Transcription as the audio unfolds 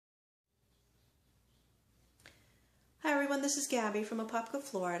This is Gabby from Apopka,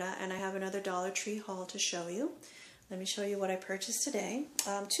 Florida, and I have another Dollar Tree haul to show you. Let me show you what I purchased today.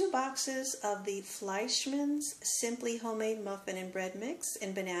 2 boxes of the Fleischmann's Simply Homemade Muffin and Bread Mix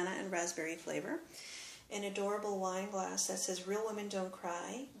in banana and raspberry flavor. An adorable wine glass that says Real Women Don't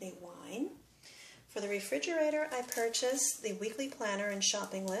Cry, they whine. For the refrigerator, I purchased the weekly planner and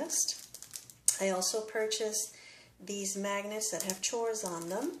shopping list. I also purchased these magnets that have chores on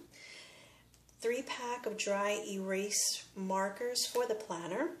them. 3-pack of dry erase markers for the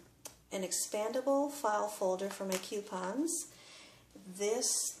planner, an expandable file folder for my coupons.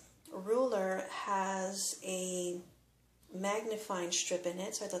 This ruler has a magnifying strip in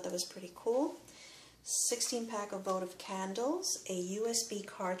it, so I thought that was pretty cool. 16-pack of votive candles, a USB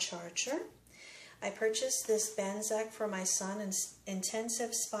car charger. I purchased this Banzac for my son's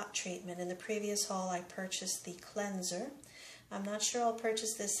intensive spot treatment. In the previous haul, I purchased the cleanser. I'm not sure I'll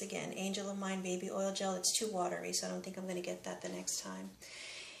purchase this again. Angel of Mine Baby Oil Gel. It's too watery, so I don't think I'm going to get that the next time.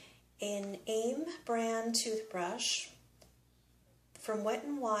 An AIM brand toothbrush. From Wet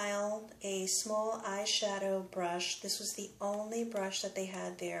n Wild, a small eyeshadow brush. This was the only brush that they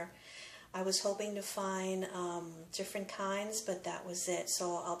had there. I was hoping to find different kinds, but that was it.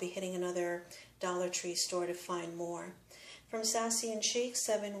 So I'll be hitting another Dollar Tree store to find more. From Sassy and Chic,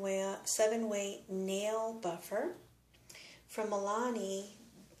 7-way nail buffer. From Milani,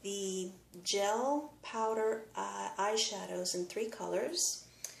 the gel powder eyeshadows in 3 colors.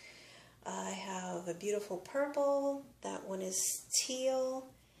 I have a beautiful purple, that one is teal,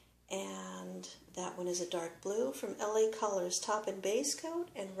 and that one is a dark blue. From LA Colors, top and base coat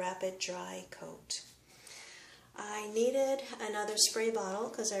and rapid dry coat. I needed another spray bottle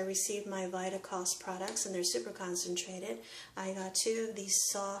because I received my Vitacost products and they're super concentrated. I got 2 of these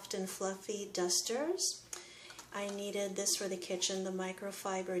soft and fluffy dusters. I needed this for the kitchen, the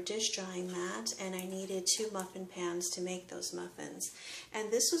microfiber dish drying mat, and I needed 2 muffin pans to make those muffins.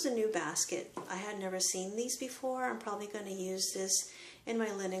 And this was a new basket. I had never seen these before. I'm probably going to use this in my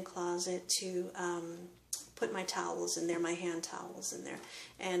linen closet to put my towels in there, my hand towels in there.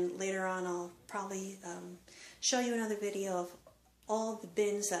 And later on I'll probably show you another video of all the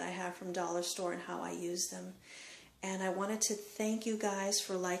bins that I have from Dollar Store and how I use them. And I wanted to thank you guys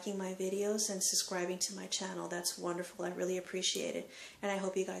for liking my videos and subscribing to my channel. That's wonderful. I really appreciate it. And I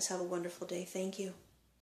hope you guys have a wonderful day. Thank you.